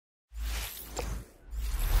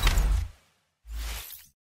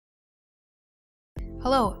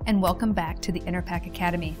Hello and welcome back to the Enerpac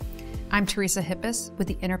Academy. I'm Teresa Hippis with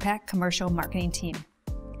the Enerpac Commercial Marketing Team.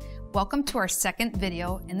 Welcome to our second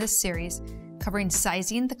video in this series covering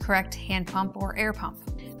sizing the correct hand pump or air pump.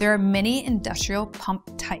 There are many industrial pump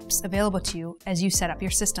types available to you as you set up your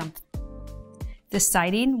system.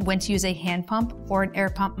 Deciding when to use a hand pump or an air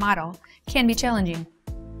pump model can be challenging.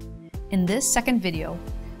 In this second video,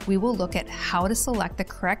 we will look at how to select the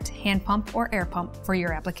correct hand pump or air pump for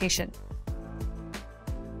your application.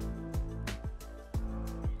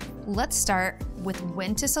 Let's start with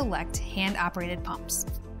when to select hand-operated pumps.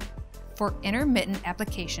 For intermittent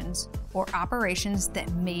applications or operations that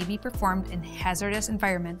may be performed in hazardous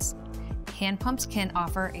environments, hand pumps can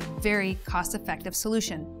offer a very cost-effective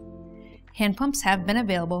solution. Hand pumps have been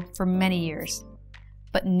available for many years,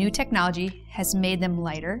 but new technology has made them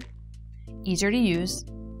lighter, easier to use,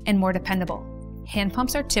 and more dependable. Hand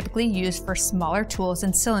pumps are typically used for smaller tools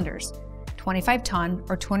and cylinders, 25 ton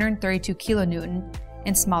or 232 kilonewton,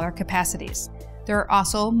 and smaller capacities. There are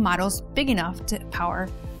also models big enough to power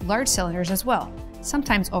large cylinders as well,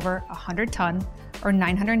 sometimes over 100 ton or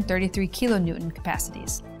 933 kilonewton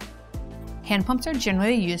capacities. Hand pumps are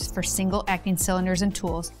generally used for single acting cylinders and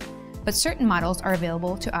tools, but certain models are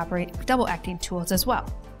available to operate double acting tools as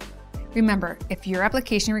well. Remember, if your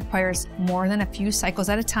application requires more than a few cycles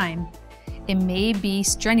at a time, it may be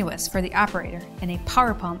strenuous for the operator, and a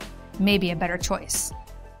power pump may be a better choice.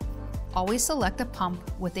 Always select a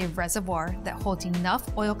pump with a reservoir that holds enough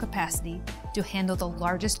oil capacity to handle the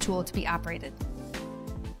largest tool to be operated.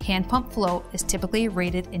 Hand pump flow is typically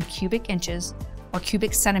rated in cubic inches or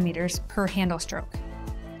cubic centimeters per handle stroke.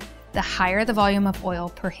 The higher the volume of oil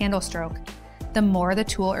per handle stroke, the more the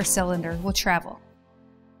tool or cylinder will travel.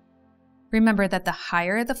 Remember that the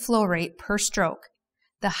higher the flow rate per stroke,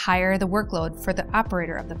 the higher the workload for the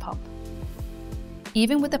operator of the pump.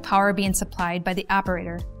 Even with the power being supplied by the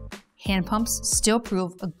operator, hand pumps still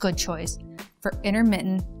prove a good choice for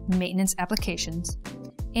intermittent maintenance applications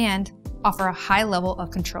and offer a high level of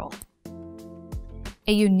control.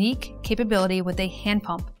 A unique capability with a hand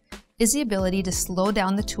pump is the ability to slow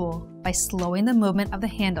down the tool by slowing the movement of the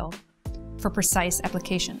handle for precise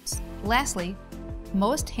applications. Lastly,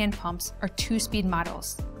 most hand pumps are 2-speed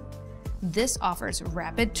models. This offers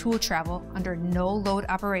rapid tool travel under no load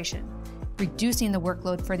operation, reducing the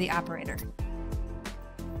workload for the operator.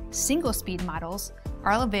 Single-speed models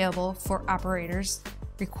are available for operators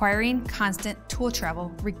requiring constant tool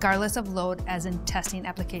travel regardless of load, as in testing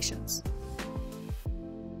applications.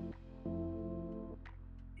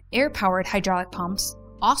 Air-powered hydraulic pumps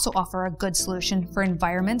also offer a good solution for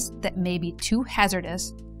environments that may be too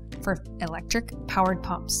hazardous for electric-powered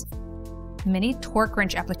pumps. Many torque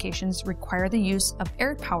wrench applications require the use of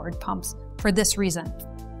air-powered pumps for this reason.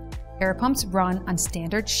 Air pumps run on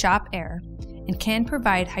standard shop air and can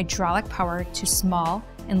provide hydraulic power to small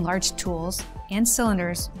and large tools and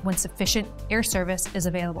cylinders when sufficient air service is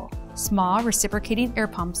available. Small reciprocating air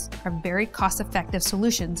pumps are very cost-effective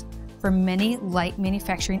solutions for many light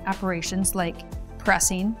manufacturing operations like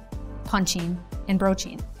pressing, punching, and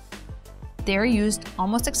broaching. They are used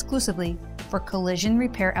almost exclusively for collision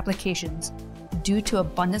repair applications due to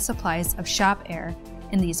abundant supplies of shop air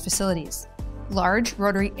in these facilities. Large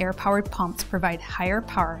rotary air-powered pumps provide higher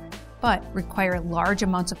power but require large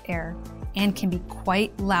amounts of air and can be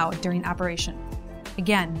quite loud during operation.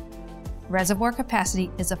 Again, reservoir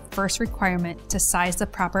capacity is a first requirement to size the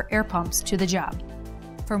proper air pumps to the job.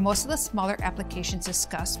 For most of the smaller applications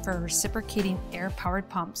discussed for reciprocating air-powered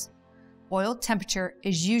pumps, oil temperature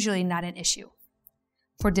is usually not an issue.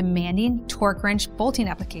 For demanding torque wrench bolting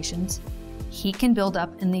applications, heat can build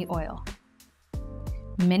up in the oil.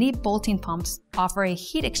 Many bolting pumps offer a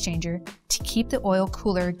heat exchanger to keep the oil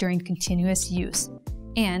cooler during continuous use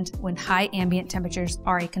and when high ambient temperatures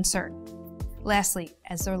are a concern. Lastly,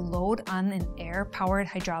 as the load on an air-powered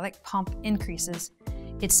hydraulic pump increases,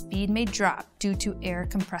 its speed may drop due to air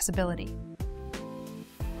compressibility.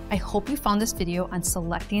 I hope you found this video on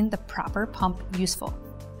selecting the proper pump useful.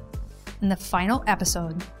 In the final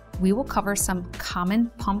episode, we will cover some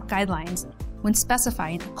common pump guidelines when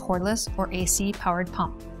specifying a cordless or AC powered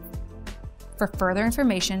pump. For further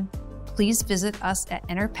information, please visit us at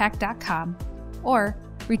enerpac.com or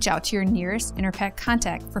reach out to your nearest Enerpac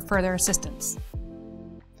contact for further assistance.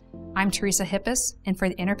 I'm Teresa Hippis, and for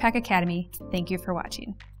the Enerpac Academy, thank you for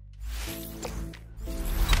watching.